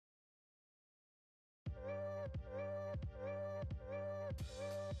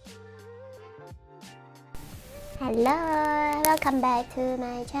Hello, welcome back to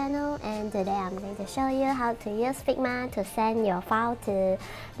my channel, and today I'm going to show you how to use Figma to send your file to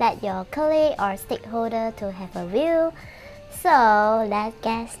let your colleague or stakeholder to have a view. So let's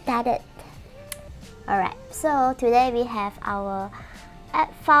get started. Alright, so today we have our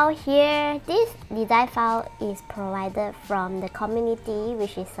app file here. This design file is provided from the community,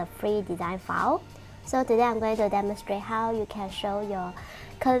 which is a free design file. So today I'm going to demonstrate how you can show your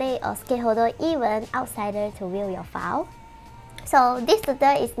colleague or stakeholder, even outsider, to view your file. So this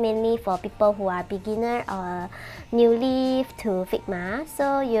tutorial is mainly for people who are beginner or newly to Figma.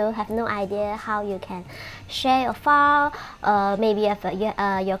 So you have no idea how you can share your file. Maybe you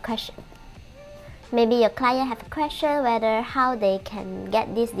have your question. Maybe your client have a question whether how they can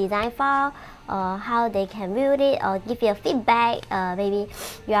get this design file, or how they can view it, or give you a feedback. Maybe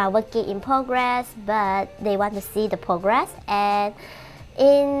you are working in progress, but they want to see the progress. And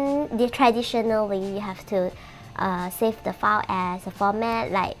in the traditional way, you have to save the file as a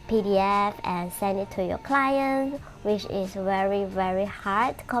format like PDF and send it to your client, which is very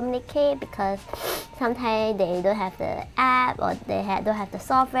hard to communicate because sometimes they don't have the app, or they don't have the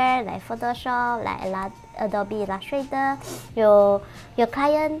software like Photoshop, like Adobe Illustrator. Your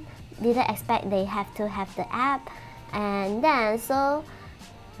client didn't expect they have to have the app, and then so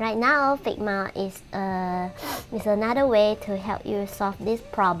right now Figma is another way to help you solve this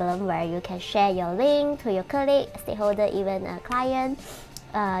problem, where you can share your link to your colleague, stakeholder, even a client,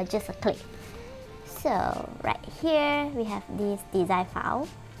 just a click. So right here we have this design file.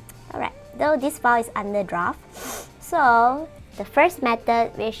 Alright, though this file is under draft, so the first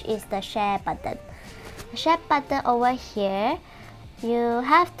method, which is the share button. The share button over here, you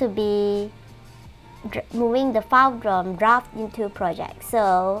have to be moving the file from draft into project.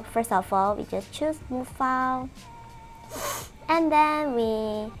 So first of all, we just choose move file, and then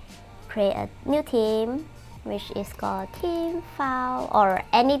we create a new theme, which is called theme file, or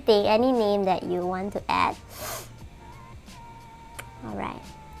any name that you want to add. Alright,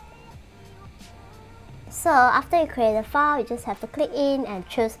 so after you create a file, you just have to click in and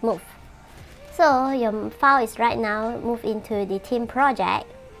choose move. So your file is right now moved into the theme project.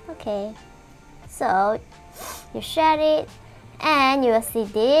 Okay, so you share it, and you will see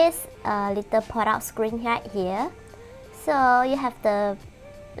this little pop-out screen right here. So you have the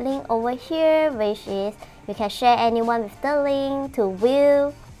link over here, which is you can share anyone with the link to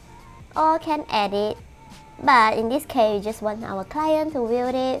view or can edit. But in this case, we just want our client to view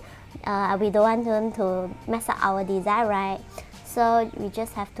it. We don't want them to mess up our design, right? So we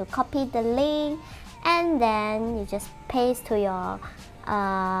just have to copy the link, and then you just paste to your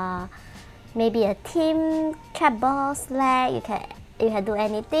maybe a team chat box, Slack. You can do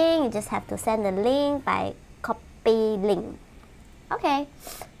anything. You just have to send the link by copy link. Okay,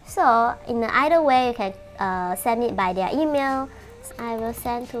 so in either way, you can send it by their email. I will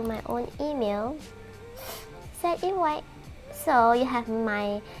send to my own email. Send invite. So you have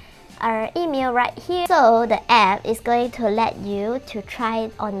my email right here. So the app is going to let you to try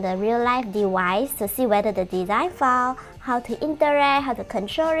it on the real life device to see whether the design file, how to interact, how to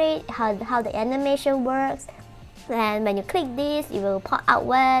control it, how the animation works. And when you click this, it will pop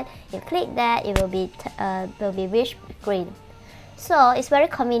outward. You click that, it will be rich green. So it's very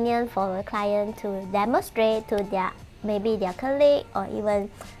convenient for the client to demonstrate to maybe their colleague, or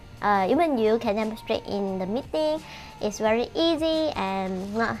even you can demonstrate in the meeting. It's very easy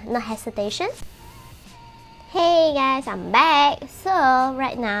and no hesitation. Hey guys, I'm back. So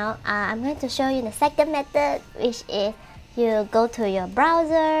right now I'm going to show you the second method, which is you go to your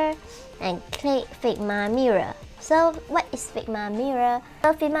browser and click Figma Mirror. So what is Figma Mirror?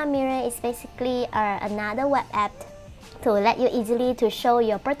 So Figma Mirror is basically another web app to let you easily to show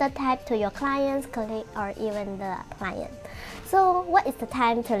your prototype to your clients, colleague, or even the client. So what is the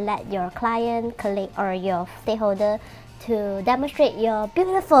time to let your client, colleague, or your stakeholder to demonstrate your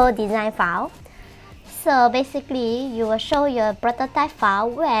beautiful design file? So basically, you will show your prototype file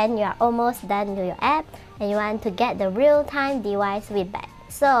when you are almost done with your app and you want to get the real-time device feedback.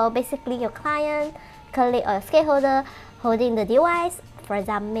 So basically, your client, colleague, or stakeholder holding the device, for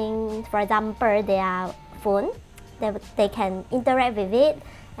example, their phone, they can interact with it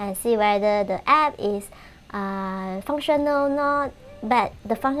and see whether the app is functional or not. But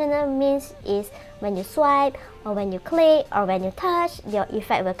the functional means is when you swipe, or when you click, or when you touch, your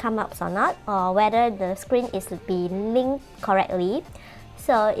effect will come up or not, or whether the screen is being linked correctly.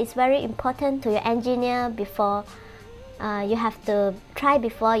 So it's very important to your engineer before you have to try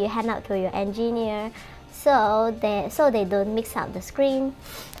before you hand out to your engineer, so they don't mix up the screen.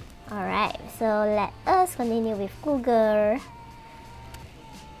 Alright, so let us continue with Google.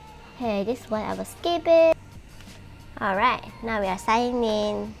 Okay, this one I will skip it. Alright, now we are signing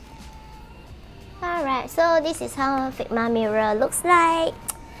in. Alright, so this is how Figma mirror looks like.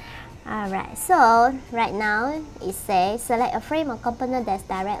 Alright, so right now it says select a frame or component that's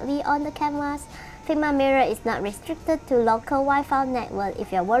directly on the canvas. Figma mirror is not restricted to local Wi-Fi network.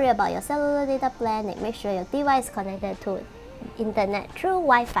 If you're worried about your cellular data plan, then make sure your device is connected to internet through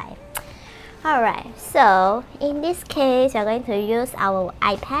Wi-Fi. Alright, so in this case, we're going to use our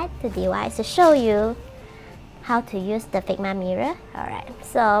iPad device to show you how to use the Figma mirror. Alright,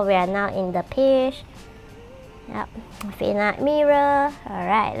 so we are now in the page. Yep, Figma mirror.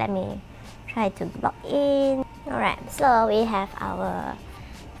 Alright, let me try to log in. Alright, so we have our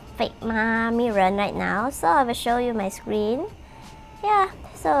Figma mirror right now. So I will show you my screen. Yeah,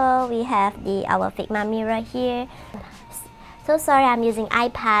 so we have our Figma mirror here. So sorry, I'm using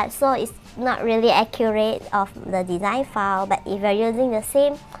iPad, so it's not really accurate of the design file. But if you're using the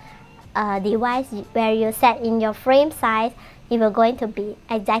same device where you set in your frame size, it will going to be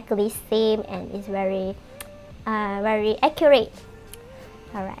exactly same, and it's very accurate.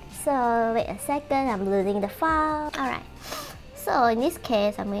 Alright, so wait a second, I'm loading the file. Alright, so in this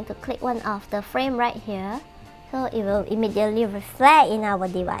case, I'm going to click one of the frame right here, so it will immediately reflect in our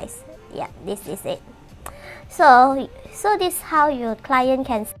device. Yeah, this is it. So this is how your client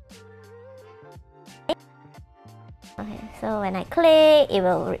can. Okay, so when I click, it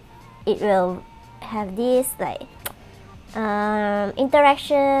will have this like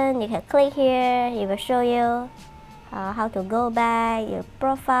interaction. You can click here, it will show you how to go back your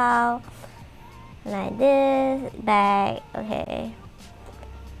profile like this, back. Okay,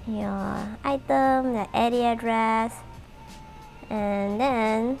 your item, the edit address, and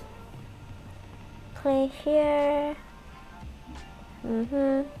then click here.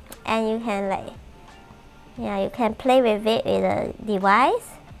 And you can like, yeah, you can play with it with the device.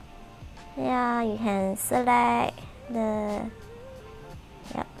 Yeah, you can select the,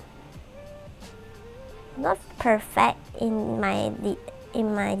 yep, not perfect in my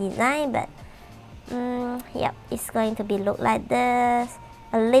design, but yep, it's going to be look like this.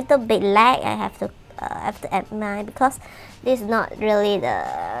 A little bit lag, I have to admit, because this is not really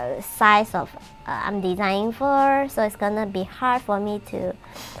the size of I'm designing for, so it's gonna be hard for me to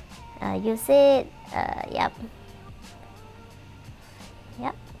use it. Yep,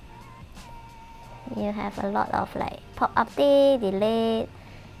 you have a lot of like pop update, delete.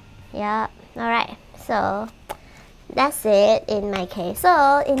 Yeah, alright, so that's it in my case.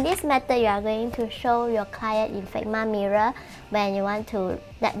 So in this method, you are going to show your client in Figma mirror when you want to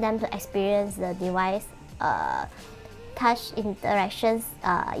let them to experience the device touch interactions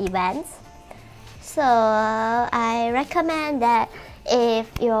events. So I recommend that if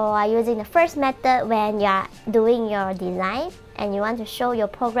you are using the first method when you are doing your design and you want to show your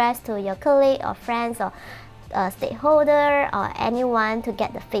progress to your colleague or friends or stakeholder or anyone to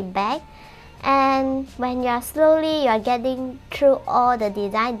get the feedback, and when you are getting through all the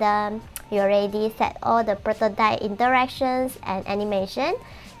design done, you already set all the prototype interactions and animation,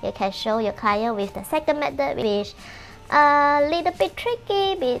 you can show your client with the second method, which a little bit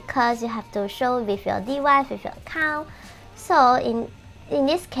tricky because you have to show with your device, with your account. So in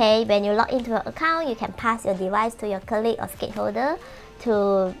this case, when you log into your account, you can pass your device to your colleague or stakeholder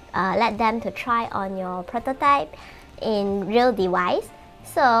to let them to try on your prototype in real device.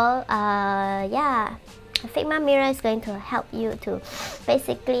 So yeah, Figma mirror is going to help you to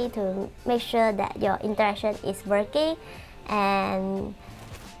basically to make sure that your interaction is working, and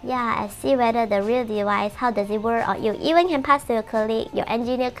yeah, I see whether the real device, how does it work, or you even can pass to your colleague, your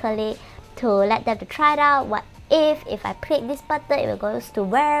engineer colleague, to let them to try it out. What if I click this button, it will go to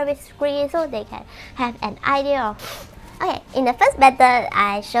where with screen, so they can have an idea of. Okay, in the first method,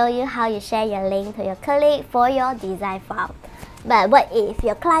 I show you how you share your link to your colleague for your design file. But what if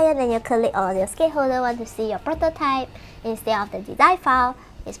your client and your colleague or your stakeholder want to see your prototype instead of the design file?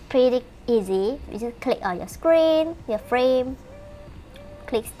 It's pretty easy. You just click on your screen, your frame,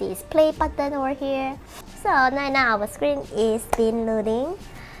 click this play button over here. So right now our screen is been loading.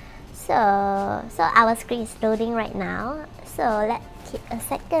 So our screen is loading right now. So let's keep a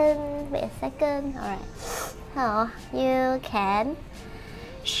second, wait a second. Alright, so you can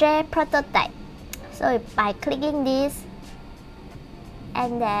share prototype. So by clicking this,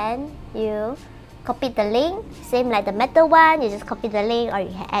 and then you copy the link, same like the method one, you just copy the link, or you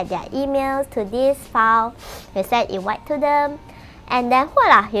can add their emails to this file, you send invite to them, and then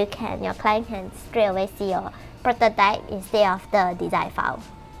voila, your client can straight away see your prototype instead of the design file.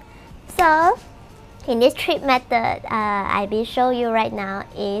 So in this trick method I will show you right now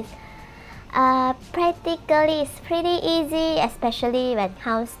is practically it's pretty easy, especially when it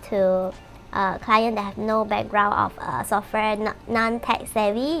comes to client that have no background of software, non-tech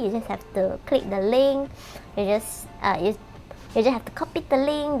savvy, you just have to click the link. You just have to copy the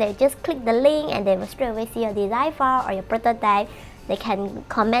link. They just click the link and they will straight away see your design file or your prototype. They can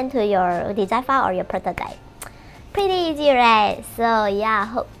comment to your design file or your prototype. Pretty easy, right? So yeah,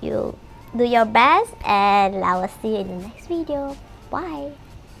 hope you do your best, and I will see you in the next video. Bye.